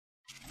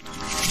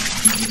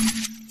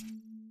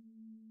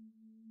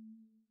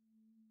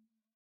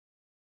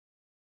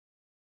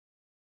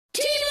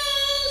Teamo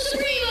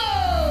Supremo!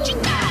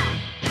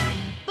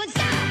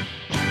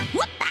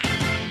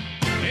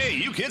 Hey,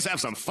 you kids have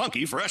some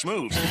funky, fresh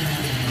moves.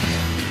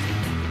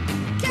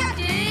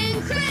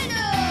 Captain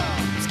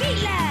Crandall!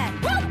 Skate Lad!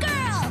 Rope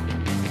Girl!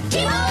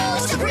 Teamo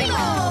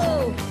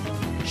Supremo!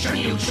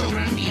 Shouldn't you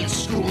children be in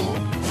school?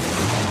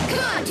 Come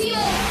on,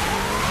 Teamo!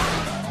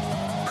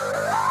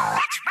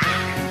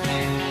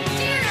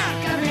 Fear not,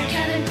 Governor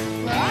Kevin.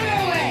 We're on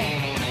our way.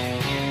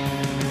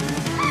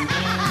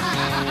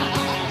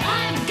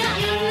 I've got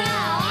you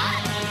now.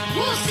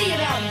 We'll see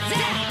about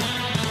that.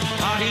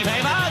 Party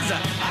favors!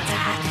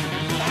 Attack!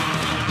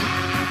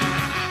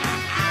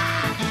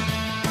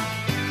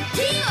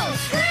 Teamo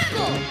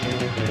Scramble!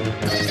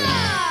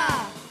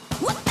 Huzzah!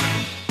 Whoop-ah!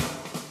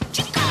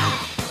 Chica!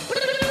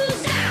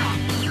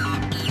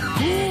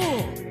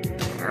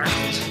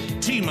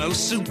 Teamo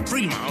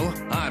Supremo,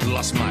 I've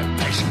lost my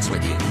patience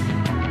with you.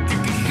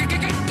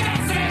 Get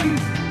him!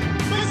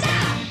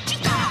 Huzzah!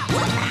 Chica!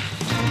 Whoop-ah!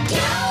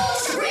 Teamo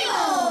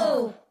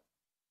Supremo!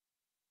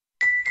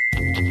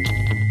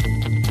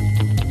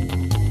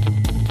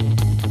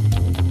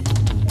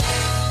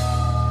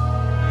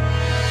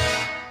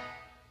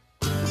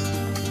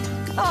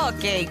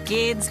 Okay,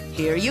 kids,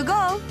 here you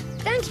go.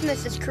 Thanks,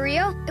 Mrs.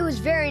 Carrillo. It was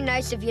very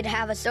nice of you to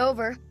have us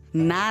over.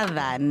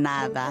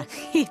 Nada.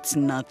 It's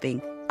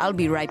nothing. I'll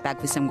be right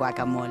back with some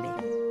guacamole.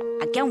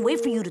 I can't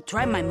wait for you to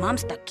try my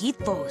mom's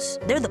taquitos.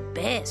 They're the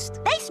best.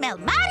 They smell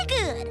mighty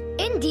good.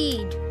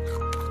 Indeed.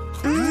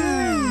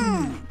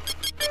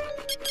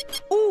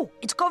 Ooh,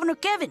 it's Governor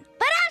Kevin.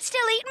 But I'm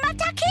still eating my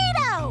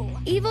taquito.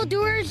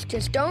 Evildoers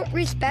just don't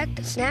respect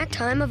the snack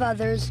time of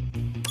others.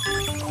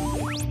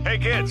 Hey,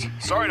 kids.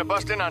 Sorry to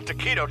bust in on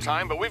taquito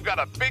time, but we've got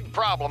a big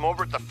problem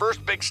over at the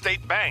First Big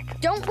State Bank.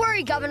 Don't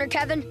worry, Governor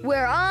Kevin.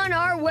 We're on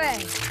our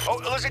way. Oh,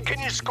 listen, can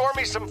you score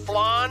me some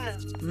flan?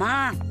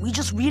 Ma, we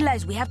just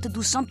realized we have to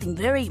do something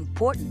very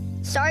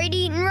important. Sorry to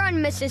eat and run,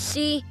 Mrs.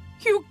 C.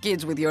 You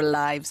kids with your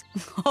lives.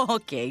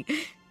 Okay.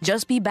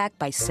 Just be back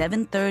by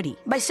 7:30.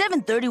 By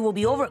 7:30, we'll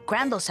be over at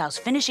Crandall's house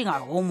finishing our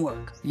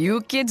homework.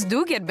 You kids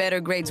do get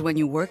better grades when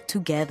you work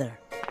together.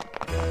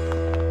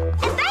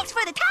 And thanks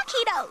for the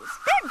taquitos.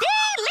 They're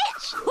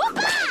delish.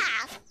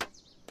 Whoop-ah!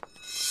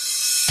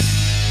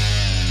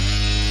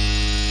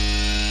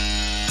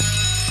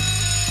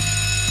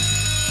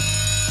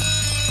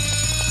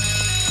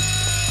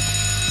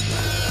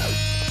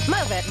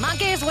 Move it,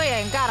 monkeys. We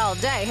ain't got all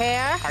day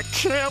here. I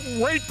can't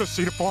wait to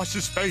see the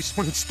boss's face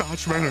when it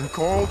starts raining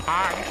cold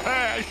hard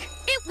cash.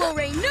 It will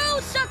rain no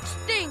such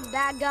thing,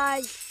 bad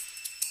guys.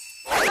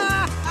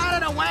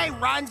 Out of the way,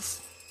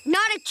 runts!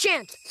 Not a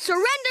chance.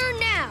 Surrender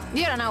now.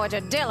 You don't know what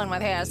you're dealing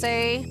with here,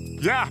 see?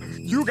 Yeah,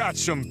 you got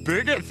some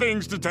bigger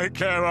things to take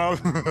care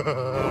of.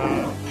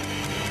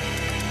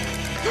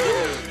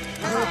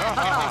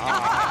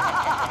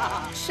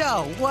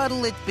 So,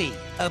 what'll it be?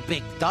 A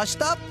big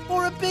dust-up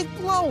or a big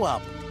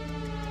blow-up?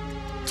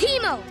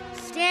 Teamo,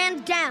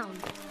 stand down.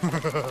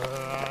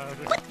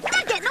 But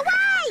they're getting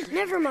away.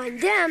 Never mind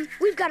them.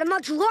 We've got a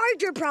much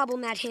larger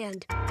problem at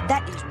hand.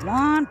 That is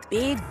one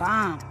big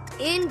bomb.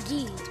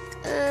 Indeed.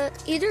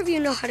 Either of you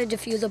know how to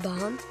defuse a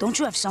bomb? Don't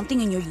you have something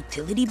in your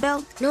utility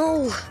belt?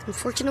 No.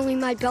 Unfortunately,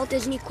 my belt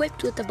isn't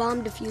equipped with the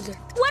bomb diffuser.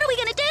 What are we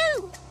gonna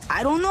do?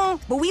 I don't know,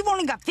 but we've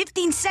only got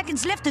 15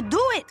 seconds left to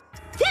do it.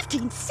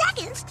 15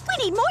 seconds? We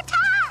need more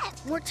time.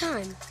 More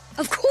time?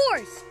 Of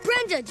course.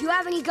 Brenda, do you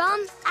have any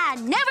gum? I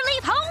never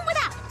leave home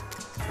without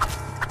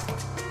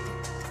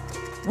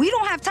it. We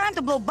don't have time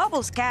to blow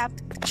bubbles, Cap.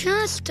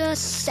 Just a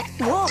sec.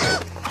 Whoa.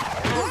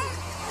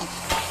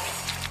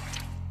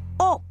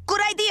 Oh,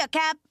 good idea,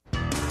 Cap.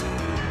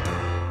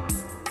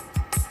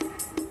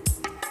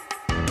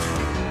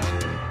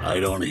 I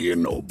don't hear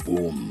no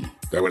boom.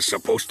 There was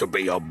supposed to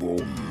be a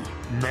boom.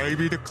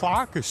 Maybe the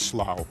clock is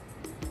slow.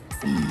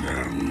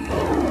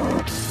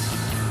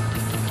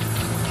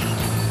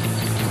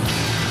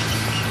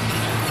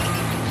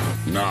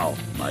 Now,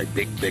 my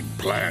big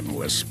plan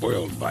was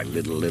spoiled by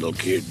little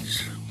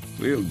kids.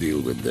 We'll deal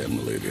with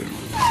them later.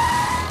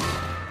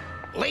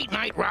 Late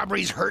night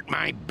robberies hurt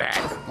my back.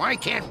 Why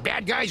can't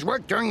bad guys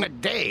work during the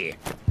day?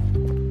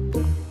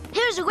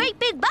 Here's a great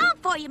big bomb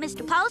for you,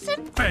 Mr.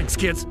 Paulson. Thanks,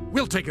 kids.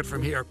 We'll take it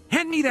from here.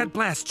 Hand me that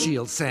blast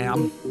shield,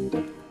 Sam.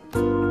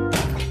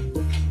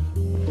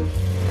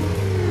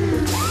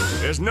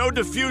 There's no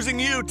defusing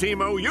you,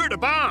 Teamo. You're the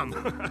bomb.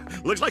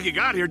 Looks like you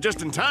got here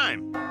just in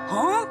time.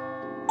 Huh?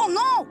 Oh,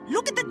 no.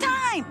 Look at the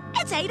time.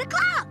 It's 8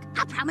 o'clock.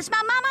 I promised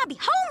my mama I'd be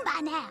home by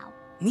now.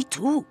 Me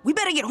too. We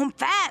better get home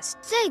fast.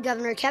 Say,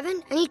 Governor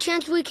Kevin, any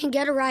chance we can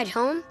get a ride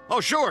home?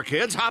 Oh, sure,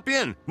 kids. Hop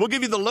in. We'll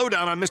give you the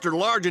lowdown on Mr.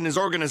 Large and his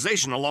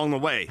organization along the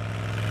way.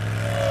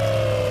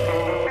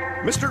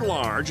 Mr.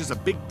 Large is a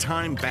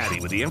big-time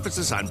baddie with the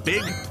emphasis on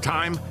big,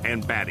 time,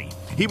 and baddie.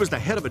 He was the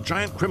head of a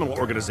giant criminal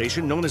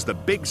organization known as the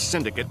Big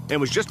Syndicate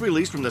and was just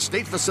released from the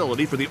state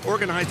facility for the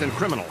organized and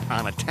criminal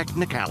on a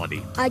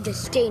technicality. I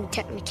disdain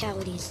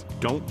technicalities.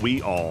 Don't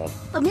we all?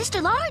 But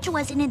Mr. Large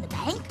wasn't in the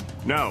bank.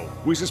 No,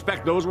 we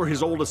suspect those were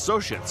his old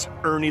associates,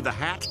 Ernie the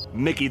Hat,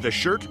 Mickey the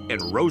Shirt,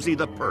 and Rosie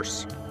the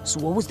Purse.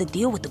 So what was the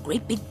deal with the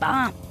great big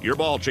bomb? Your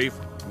ball, Chief.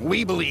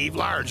 We believe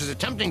Large is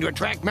attempting to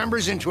attract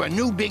members into a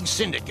new big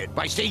syndicate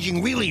by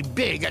staging really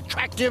big,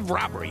 attractive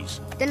robberies.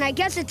 Then I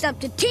guess it's up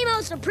to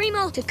Teamo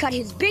Supremo to cut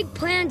his big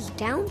plans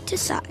down to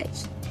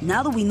size.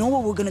 Now that we know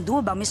what we're gonna do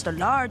about Mr.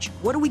 Large,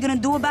 what are we gonna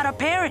do about our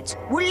parents?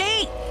 We're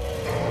late!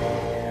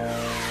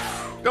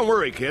 Don't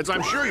worry, kids.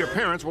 I'm sure your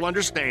parents will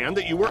understand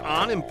that you were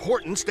on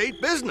important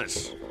state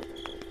business.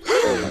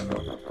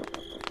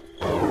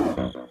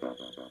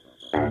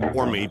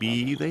 Or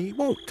maybe they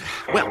won't.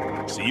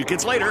 Well, see you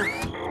kids later.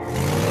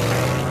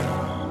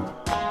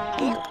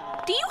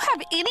 Do you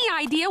have any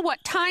idea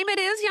what time it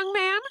is, young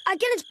man? I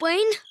can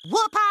explain.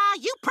 Whoopah,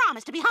 you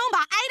promised to be home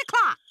by 8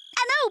 o'clock.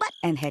 I know, but...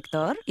 And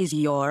Hector, is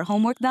your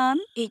homework done?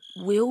 It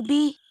will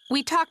be.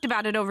 We talked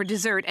about it over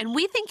dessert, and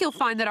we think you'll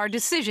find that our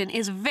decision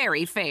is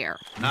very fair.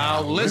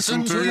 Now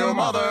listen to your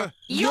mother.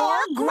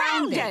 You're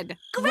grounded!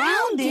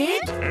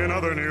 Grounded? In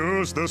other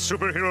news, the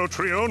superhero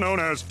trio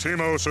known as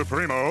Teamo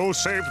Supremo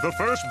saved the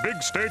first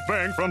big state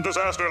bank from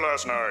disaster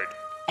last night.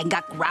 And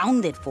got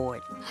grounded for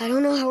it. I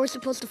don't know how we're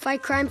supposed to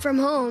fight crime from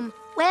home.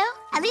 Well,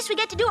 at least we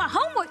get to do our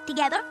homework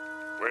together.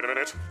 Wait a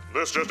minute.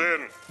 This just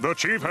in. The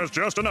chief has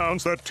just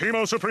announced that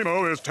Teamo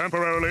Supremo is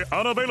temporarily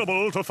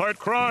unavailable to fight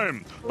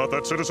crime, but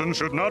that citizens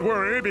should not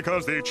worry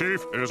because the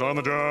chief is on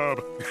the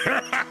job.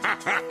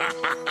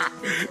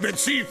 The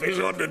chief is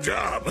on the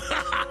job.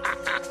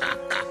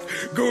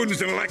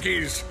 Goons and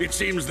lackeys, it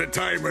seems the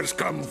time has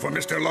come for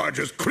Mr.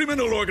 Large's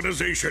criminal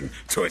organization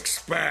to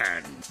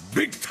expand.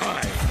 Big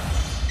time.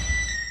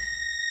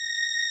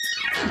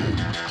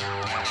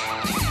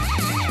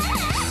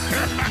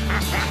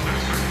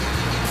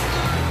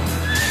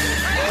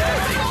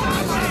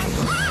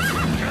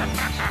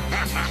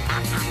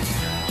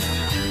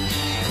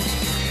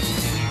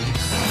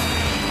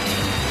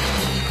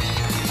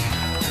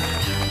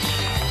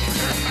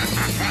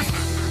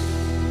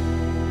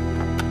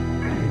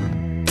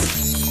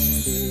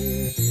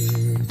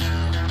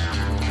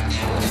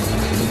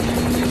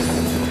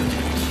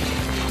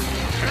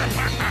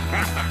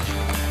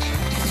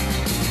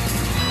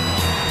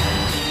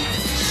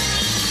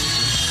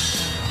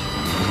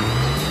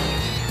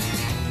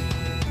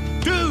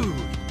 Dude,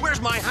 where's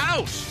my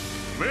house?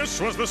 This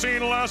was the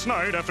scene last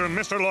night after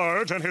Mr.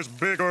 Large and his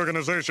big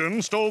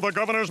organization stole the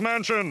governor's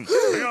mansion.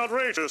 The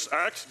outrageous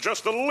act,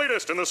 just the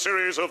latest in the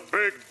series of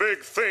big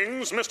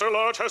things Mr.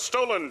 Large has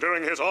stolen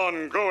during his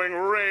ongoing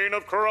reign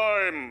of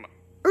crime.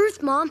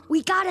 Earth, Mom,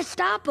 we gotta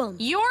stop him.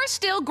 You're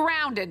still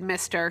grounded,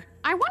 mister.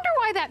 I wonder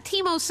why that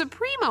Teamo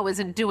Supremo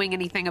isn't doing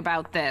anything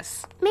about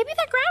this. Maybe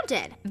they're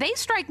grounded. They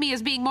strike me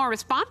as being more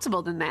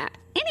responsible than that.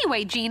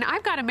 Anyway, Jean,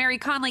 I've got a Mary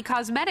Conley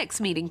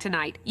Cosmetics meeting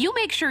tonight. You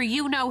make sure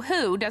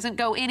you-know-who doesn't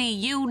go any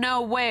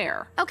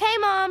you-know-where. Okay,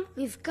 Mom.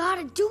 We've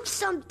gotta do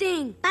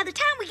something. By the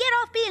time we get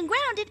off being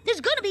grounded,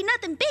 there's gonna be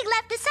nothing big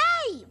left to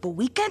save. But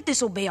we can't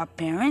disobey our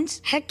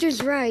parents.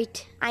 Hector's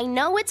right. I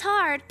know it's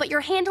hard, but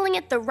you're handling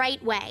it the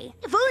right way.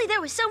 If only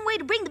there was some way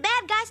to bring the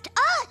bad guys to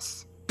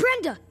us.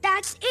 Brenda,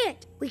 that's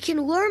it. We can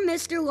lure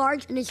Mr.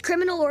 Large and his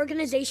criminal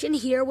organization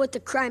here with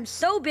a crime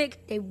so big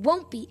they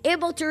won't be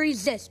able to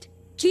resist.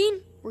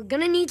 Gene, we're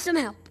gonna need some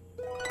help.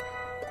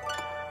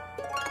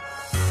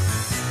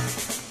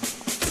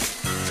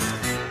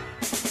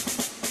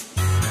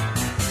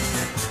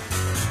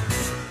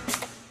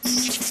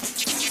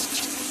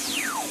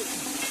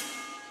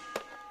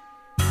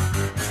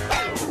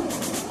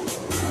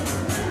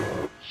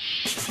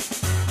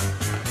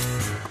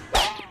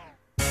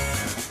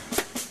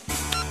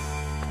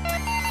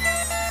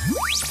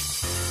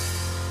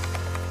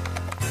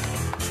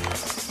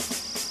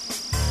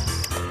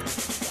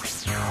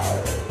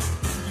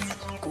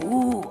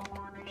 Ooh.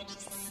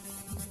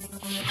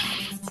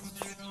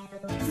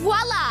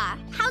 Voila!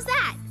 How's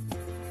that?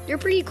 You're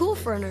pretty cool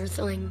for an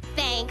Earthling.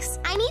 Thanks.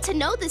 I need to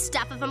know this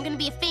stuff if I'm gonna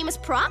be a famous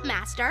prop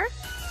master.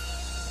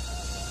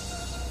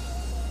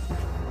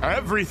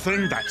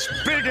 Everything that's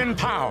big in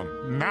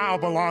town now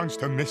belongs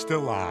to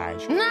Mr.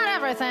 Large. Not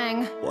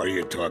everything. What are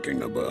you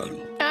talking about?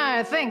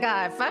 I think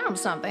I found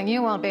something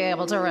you won't be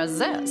able to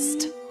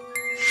resist.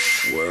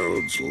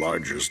 World's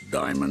largest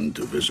diamond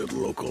to visit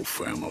local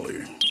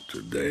family.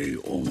 Today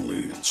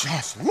only.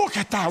 Just look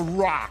at that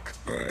rock!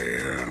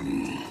 I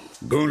am.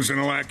 Goons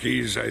and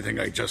lackeys, I think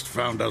I just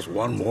found us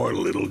one more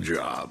little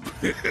job.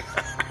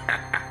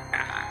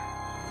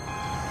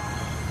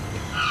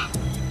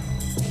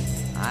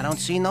 I don't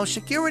see no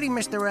security,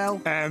 Mr.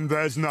 L. And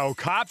there's no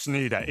cops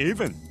neither,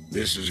 even.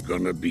 This is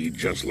gonna be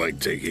just like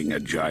taking a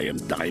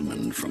giant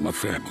diamond from a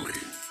family.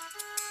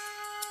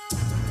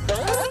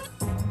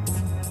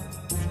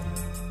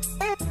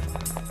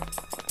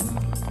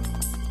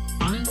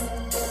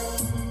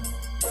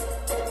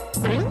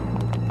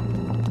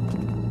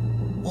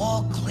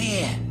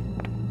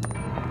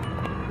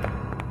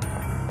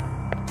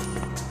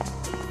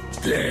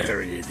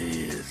 There it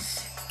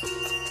is.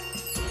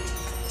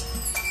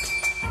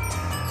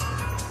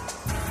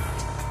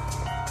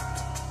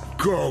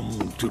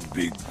 Come to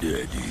Big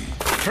Daddy.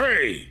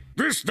 Hey,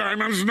 this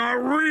diamond's not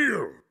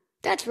real.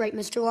 That's right,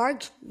 Mr.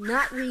 Large.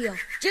 Not real.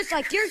 Just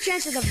like your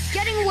chances of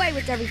getting away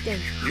with everything.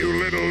 You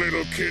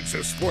little kids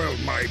have spoiled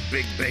my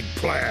big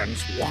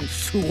plans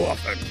once too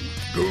often.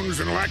 Goons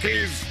and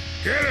lackeys,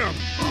 get 'em!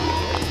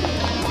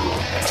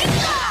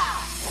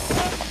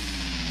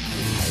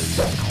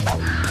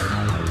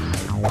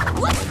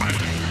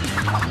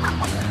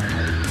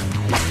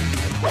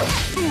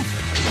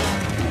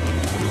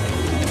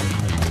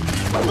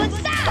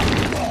 What's that?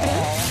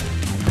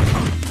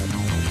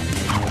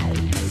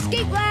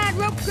 Skate lad,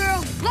 rope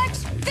girl,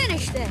 let's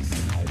finish this.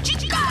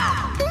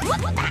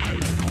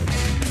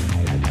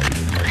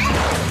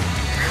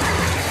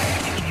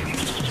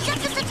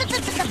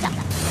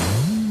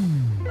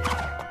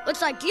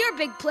 Looks like your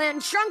big plan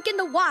shrunk in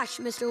the wash,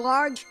 Mr.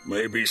 Large.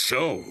 Maybe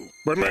so,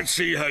 but let's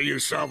see how you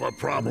solve a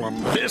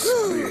problem this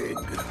big.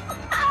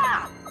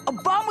 A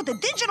bomb with a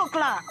digital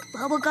clock.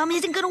 Bubblegum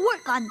isn't gonna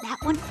work on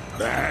that one.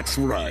 That's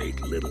right,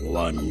 little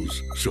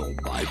ones. So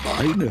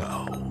bye-bye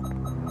now.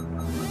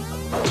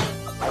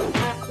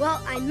 Well,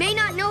 I may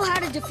not know how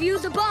to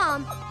defuse a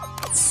bomb,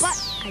 but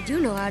I do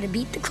know how to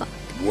beat the clock.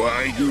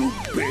 Why, you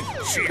big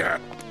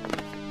cheater?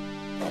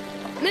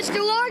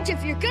 Mr. Large,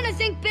 if you're gonna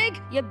think big,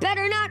 you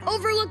better not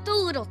overlook the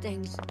little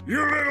things.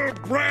 You little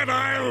brat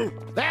I'll...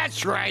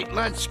 That's right,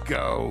 let's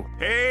go.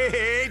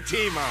 Hey,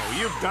 Teamo,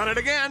 you've done it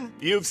again.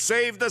 You've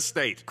saved the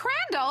state.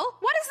 Crandall,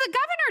 what is the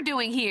governor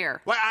doing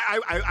here? Well,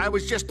 I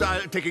was just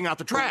taking out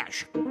the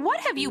trash. What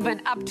have you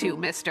been up to,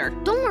 mister?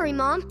 Don't worry,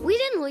 Mom. We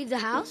didn't leave the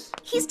house.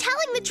 He's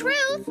telling the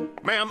truth.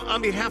 Ma'am,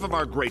 on behalf of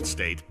our great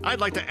state, I'd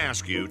like to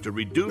ask you to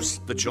reduce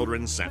the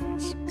children's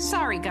sentence.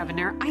 Sorry,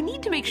 Governor. I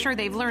need to make sure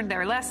they've learned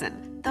their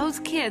lesson.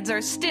 Those kids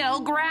are still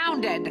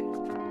grounded.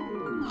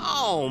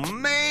 Oh,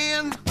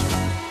 man.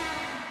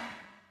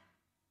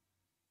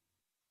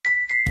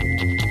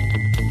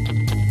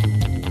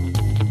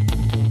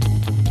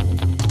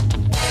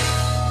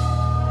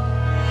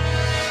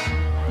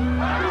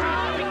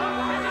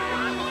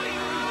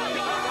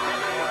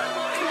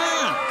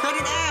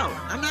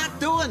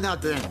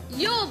 Nothing.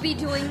 You'll be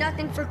doing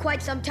nothing for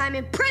quite some time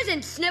in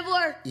prison,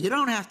 Sniveler. You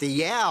don't have to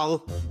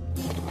yell.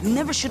 You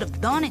never should have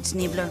done it,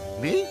 Sniveler.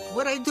 Me?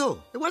 What'd I do?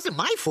 It wasn't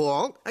my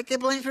fault. I get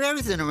blamed for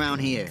everything around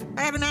here.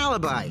 I have an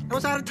alibi. I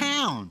was out of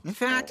town. In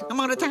fact, I'm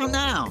out of town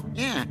now.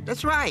 Yeah,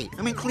 that's right.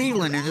 I'm in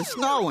Cleveland and it's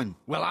snowing.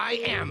 Well, I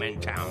am in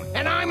town,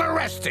 and I'm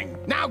arresting.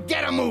 Now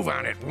get a move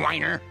on it,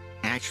 whiner.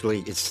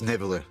 Actually, it's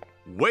Sniveler.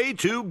 Way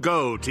to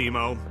go,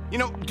 Teamo. You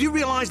know, do you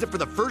realize that for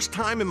the first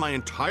time in my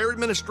entire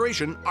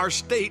administration, our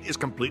state is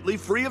completely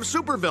free of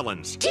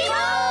supervillains?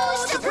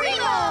 Teamo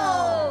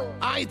Supremo!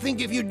 I think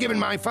if you'd given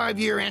my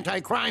 5-year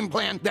anti-crime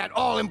plan that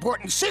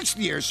all-important 6th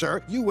year,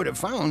 sir, you would have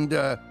found,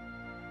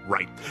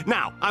 Right.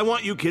 Now, I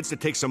want you kids to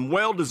take some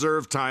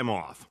well-deserved time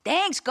off.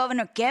 Thanks,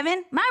 Governor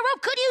Kevin. My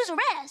rope could use a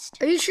rest.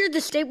 Are you sure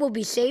the state will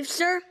be safe,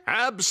 sir?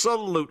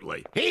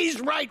 Absolutely.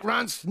 He's right,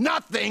 Runce.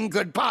 Nothing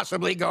could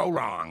possibly go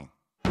wrong.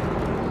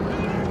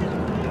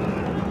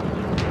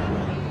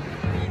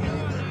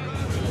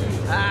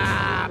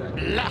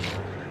 Blah.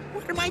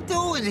 What am I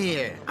doing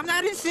here? I'm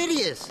not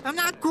insidious. I'm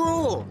not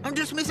cruel. I'm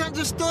just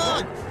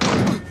misunderstood.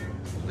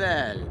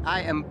 Well,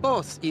 I am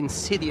both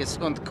insidious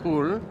and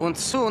cool, and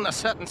soon a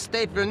certain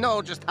state will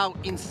know just how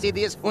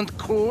insidious and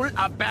cool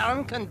a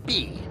baron can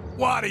be.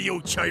 What are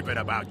you chirping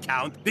about,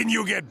 Count? Didn't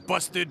you get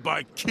busted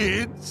by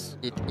kids?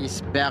 It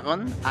is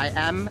Baron. I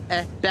am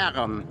a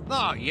Baron.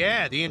 Oh,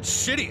 yeah, the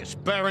insidious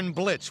Baron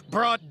Blitz,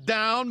 brought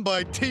down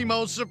by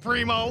Teamo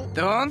Supremo.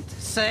 Don't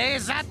say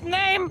that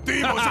name!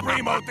 Teamo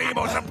Supremo,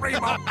 Teamo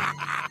Supremo!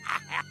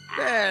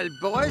 Well,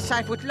 boys,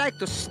 I would like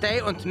to stay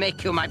and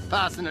make you my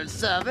personal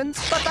servant,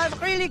 but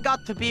I've really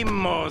got to be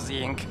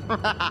moseying.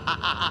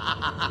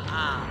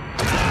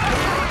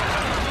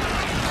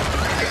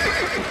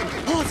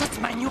 Oh, that's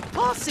my new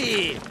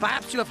posse!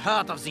 Perhaps you have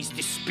heard of these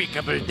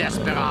despicable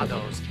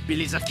desperados.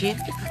 Billy the Kid,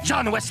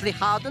 John Wesley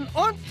Hardin,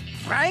 and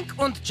Frank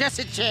and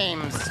Jesse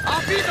James.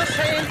 Auf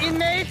Wiedersehen,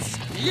 inmates!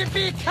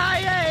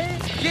 Yippee-ki-yay!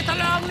 Get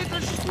along, little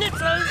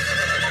schnitzels!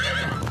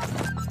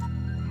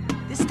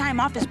 This time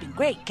off has been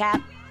great,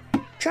 Cap.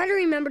 Try to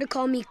remember to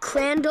call me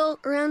Crandall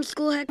around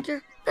school,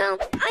 Hector. Well,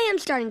 I am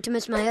starting to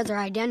miss my other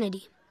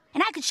identity.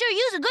 And I could sure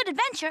use a good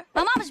adventure.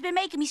 My mom has been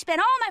making me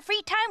spend all my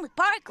free time with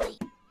Barkley.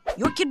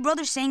 Your kid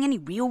brother saying any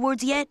real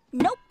words yet?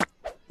 Nope.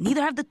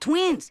 Neither have the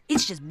twins.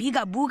 It's just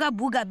biga booga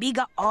booga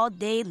biga all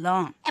day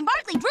long. And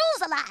Barkley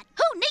drools a lot.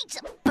 Who needs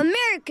them?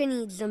 America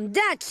needs them,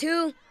 that's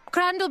who.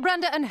 Crandall,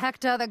 Brenda, and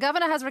Hector, the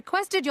governor has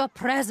requested your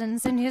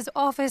presence in his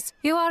office.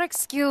 You are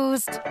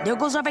excused. There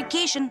goes our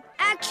vacation.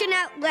 Action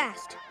at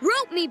last.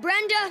 Rope me,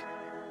 Brenda.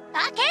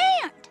 I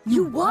can't.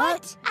 You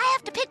what? I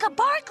have to pick up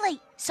Barkley.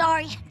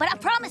 Sorry, but I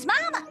promised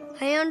Mama.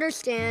 I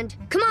understand.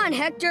 Come on,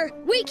 Hector.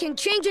 We can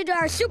change into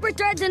our super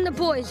threads in the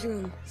boys'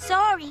 room.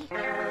 Sorry.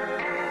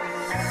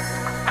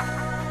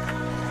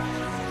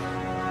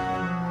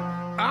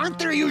 Aren't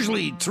there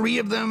usually 3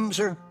 of them,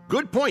 sir?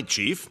 good point,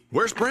 Chief.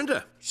 Where's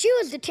Brenda? She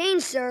was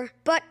detained, sir,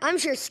 but I'm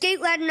sure Skate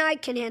Lad and I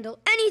can handle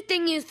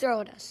anything you throw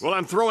at us. Well,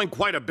 I'm throwing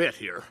quite a bit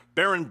here.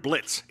 Baron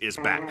Blitz is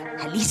back.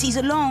 At least he's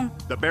alone.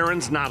 The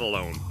Baron's not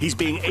alone. He's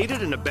being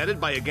aided and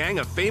abetted by a gang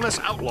of famous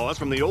outlaws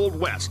from the Old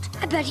West.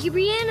 I bet he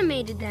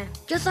reanimated them,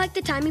 just like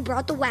the time he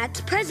brought the Wax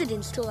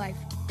presidents to life.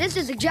 This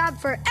is a job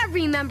for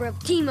every member of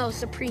Teamo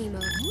Supremo.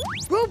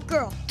 Rope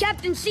Girl,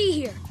 Captain C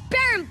here.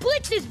 Baron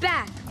Blitz is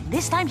back.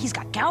 This time he's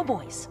got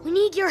cowboys. We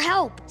need your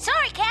help.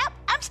 Sorry, Cap.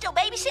 I'm still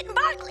babysitting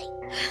Barkley.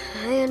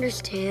 I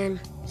understand.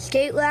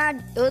 Skate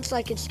Lad, it looks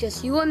like it's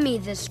just you and me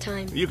this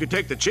time. You could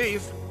take the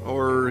Chief,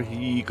 or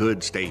he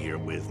could stay here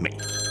with me.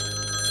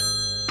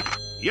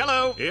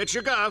 Yellow, it's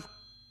your gov.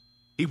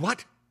 He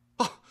what?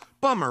 Oh,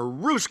 bummer,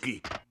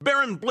 Rooski.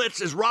 Baron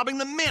Blitz is robbing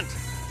the mint.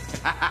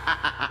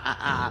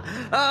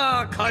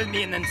 Oh, call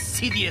me an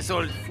insidious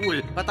old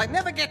fool, but I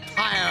never get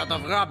tired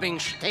of robbing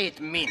state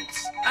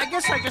mints. I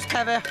guess I just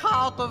have a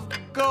heart of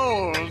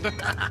gold.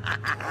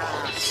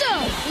 So,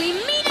 we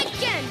meet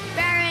again,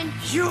 Baron.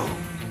 You!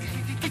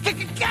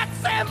 Get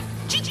them!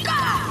 Chica!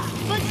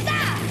 What's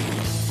that?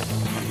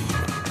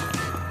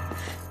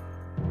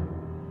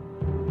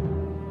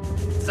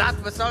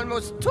 That was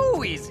almost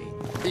too easy.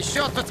 Be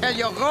sure to tell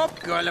your rope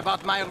girl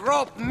about my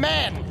rope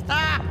man.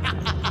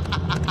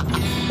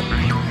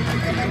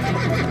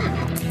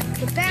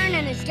 The Baron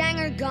and his gang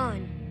are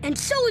gone. And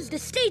so is the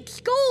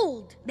state's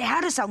gold. They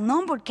had us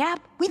outnumbered,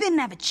 Cap. We didn't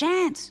have a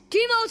chance.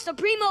 Teamo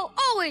Supremo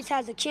always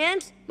has a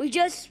chance. We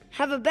just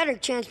have a better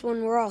chance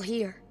when we're all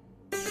here.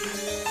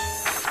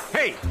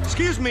 Hey,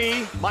 excuse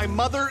me. My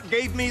mother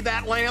gave me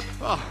that lamp.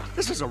 Oh,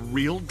 this is a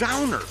real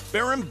downer.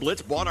 Baron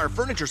Blitz bought our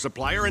furniture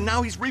supplier, and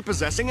now he's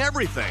repossessing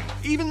everything.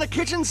 Even the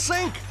kitchen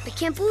sink. I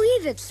can't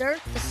believe it, sir.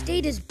 The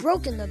state is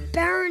broken. The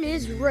Baron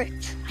is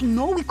rich. I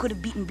know we could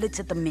have beaten Blitz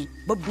at the mint,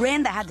 but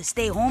Brenda had to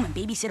stay home and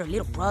babysit her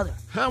little brother.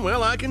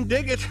 Well, I can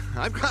dig it.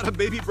 I've got a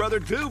baby brother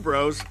too,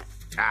 bros.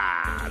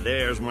 Ah,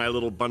 there's my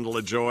little bundle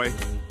of joy.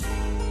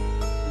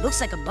 Looks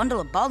like a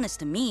bundle of baldness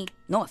to me.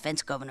 No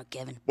offense, Governor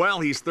Kevin. Well,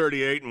 he's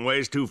 38 and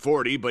weighs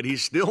 240, but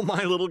he's still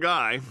my little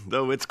guy,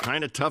 though it's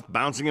kind of tough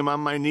bouncing him on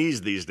my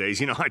knees these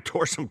days. You know, I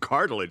tore some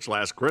cartilage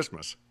last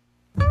Christmas.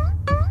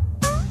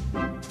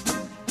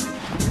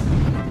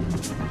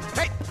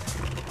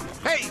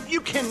 Hey,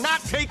 you cannot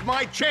take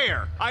my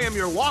chair. I am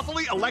your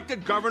lawfully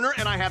elected governor,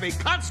 and I have a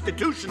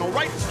constitutional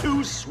right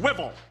to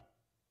swivel.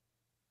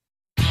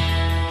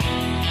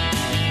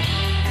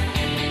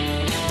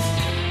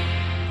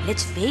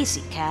 Let's face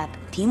it, Cap.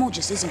 Teamo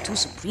just isn't too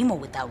Supremo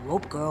without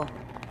Rope Girl.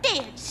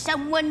 Did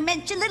someone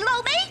mention little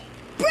old me?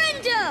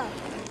 Brenda!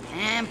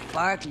 And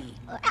Barkley.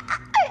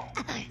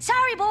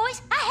 Sorry,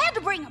 boys. I had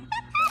to bring them.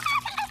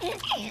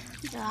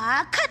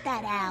 Cut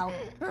that out.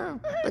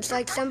 Looks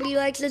like somebody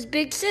likes his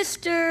big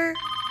sister.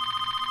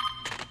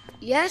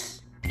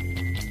 Yes?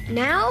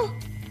 Now?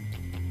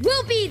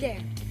 We'll be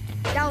there.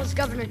 That was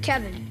Governor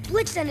Kevin.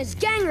 Blitz and his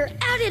gang are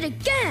at it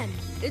again.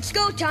 It's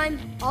go time.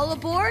 All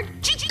aboard?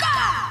 Chica!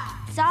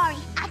 Sorry,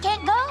 I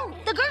can't go.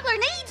 The gurgler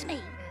needs me.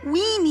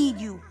 We need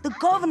you. The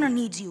governor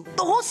needs you.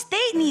 The whole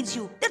state needs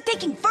you. They're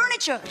taking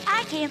furniture.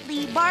 I can't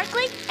leave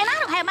Barkley, and I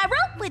don't have my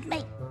rope with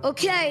me.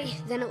 Okay,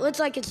 then it looks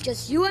like it's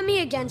just you and me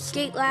again,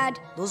 Skate Lad.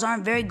 Those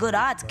aren't very good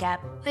odds,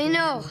 Cap. I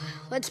know.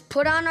 Let's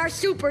put on our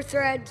super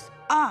threads.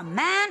 Aw,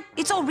 man,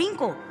 it's all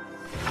wrinkled.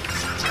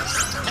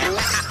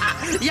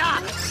 Ja,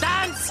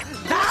 dance!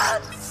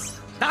 Dance!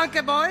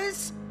 Danke,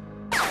 boys.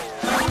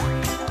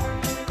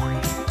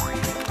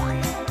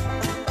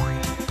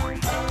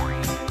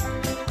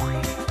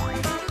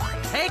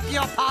 Take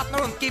your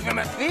partner and give him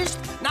a twist.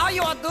 Now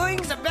you are doing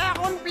the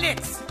Baron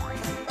Blitz.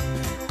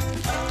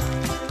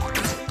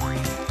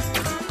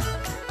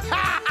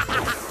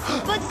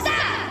 What's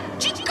that?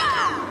 Chica!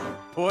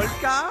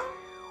 Polka?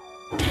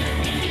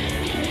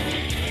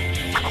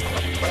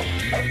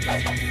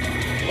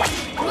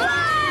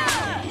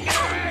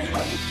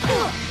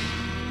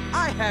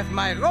 I have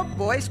my rope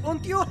boys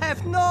and you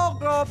have no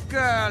rope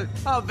girl.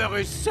 How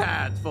very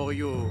sad for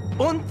you.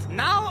 And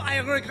now I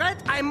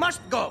regret I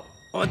must go.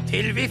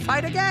 Until we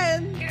fight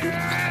again.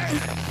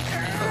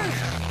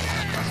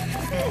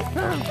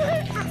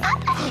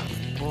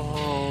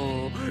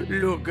 Oh,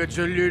 look at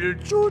your little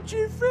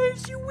choochie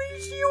face. You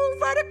wish you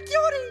were a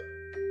cutie.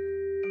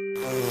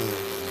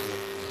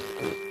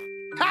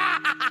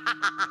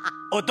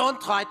 Oh, don't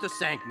try to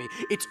thank me.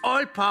 It's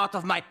all part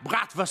of my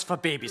Bratwurst for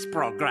Babies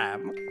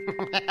program.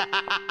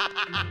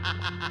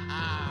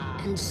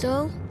 And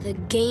so the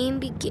game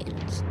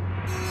begins.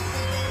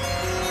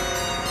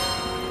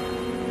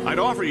 I'd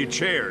offer you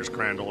chairs,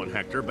 Crandall and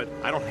Hector, but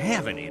I don't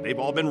have any. They've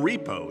all been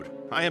repoed.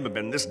 I haven't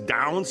been this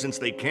down since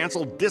they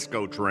canceled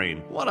Disco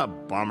Train. What a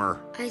bummer.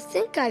 I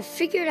think I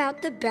figured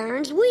out the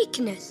Baron's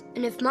weakness.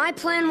 And if my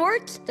plan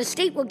works, the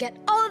state will get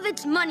all of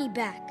its money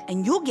back.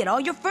 And you'll get all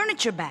your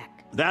furniture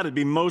back. That'd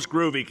be most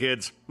groovy,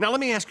 kids. Now, let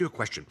me ask you a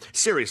question.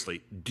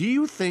 Seriously, do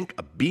you think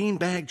a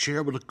beanbag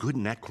chair would look good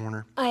in that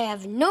corner? I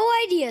have no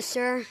idea,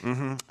 sir.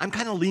 Mm-hmm. I'm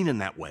kind of leaning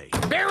that way.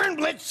 Baron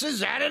Blitz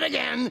is at it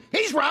again.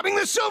 He's robbing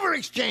the silver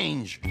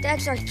exchange.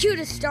 That's our cue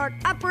to start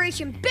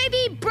Operation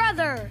Baby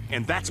Brother.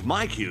 And that's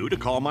my cue to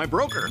call my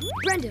broker.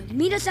 Brenda,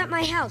 meet us at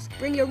my house.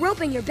 Bring your rope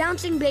and your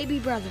bouncing baby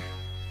brother.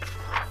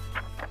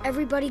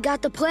 Everybody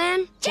got the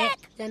plan? Check.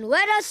 Then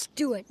let us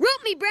do it.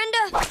 Rope me,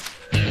 Brenda.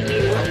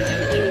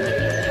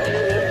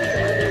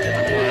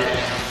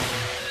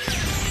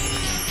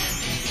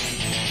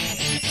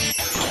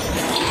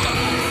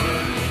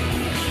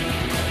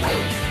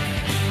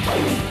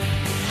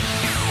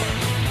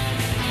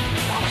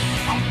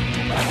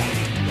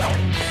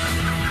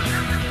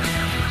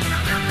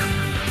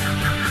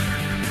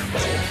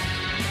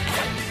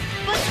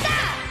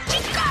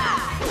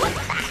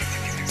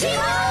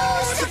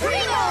 Teamo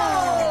Supremo!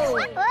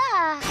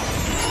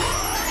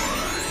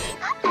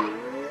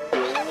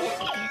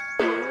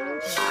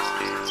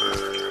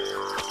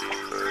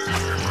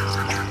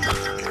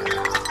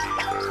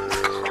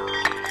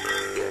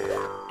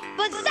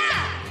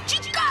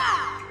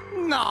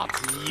 Not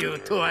you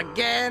two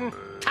again.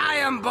 Tie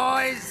 'em,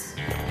 boys.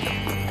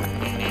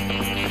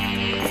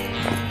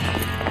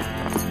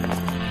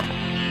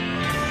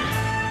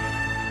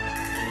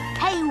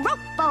 Hey, rope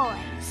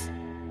boys,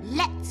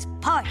 let's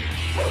party.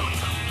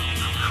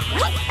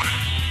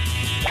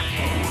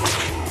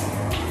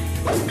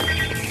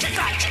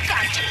 Chicka, chicka,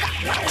 chicka.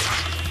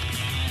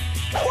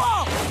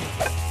 Whoa!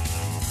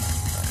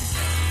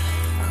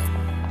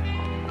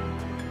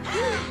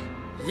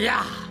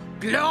 Yeah,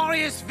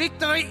 glorious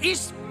victory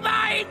is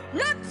mine!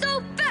 Not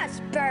so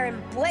fast,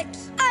 Baron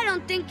Blitz. I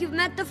don't think you've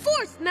met the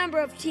fourth member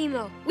of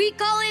Teamo. We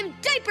call him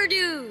Diaper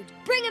Dude.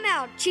 Bring him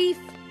out, Chief.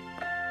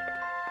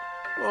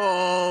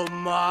 Oh,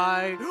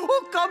 my.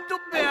 Oh, come to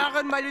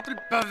Baron, my little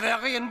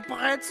Bavarian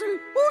pretzel.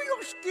 Oh,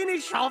 your skin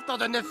is softer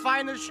than the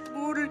finest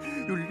strudel.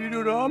 Your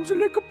little arms are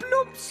like a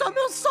plump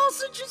summer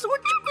sausages.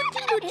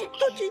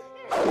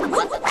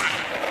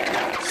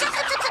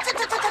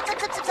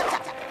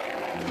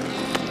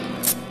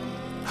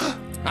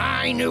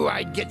 I knew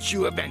I'd get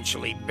you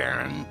eventually,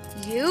 Baron.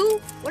 You?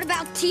 What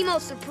about Teamo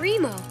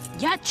Supremo?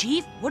 Yeah,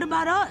 Chief. What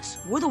about us?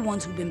 We're the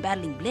ones who've been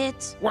battling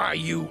Blitz. Why,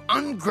 you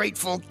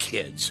ungrateful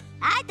kids.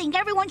 I think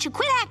everyone should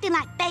quit acting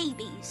like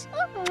babies.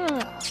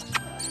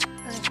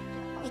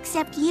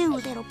 Except you,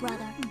 little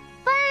brother.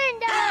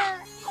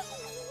 Brenda!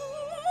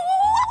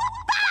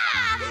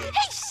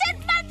 He said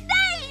my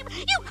name!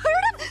 You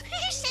heard him?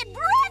 He said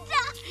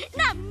Brenda!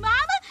 Not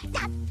Mama,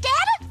 not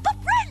Dada, but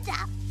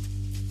Brenda!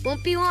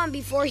 Won't be long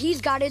before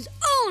he's got his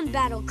own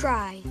battle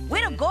cry.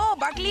 Way to go,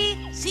 Barkley.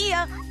 See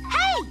ya.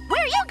 Hey,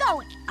 where are you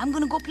going? I'm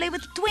gonna go play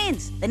with the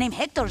twins. The name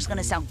Hector is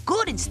gonna sound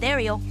good in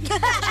stereo.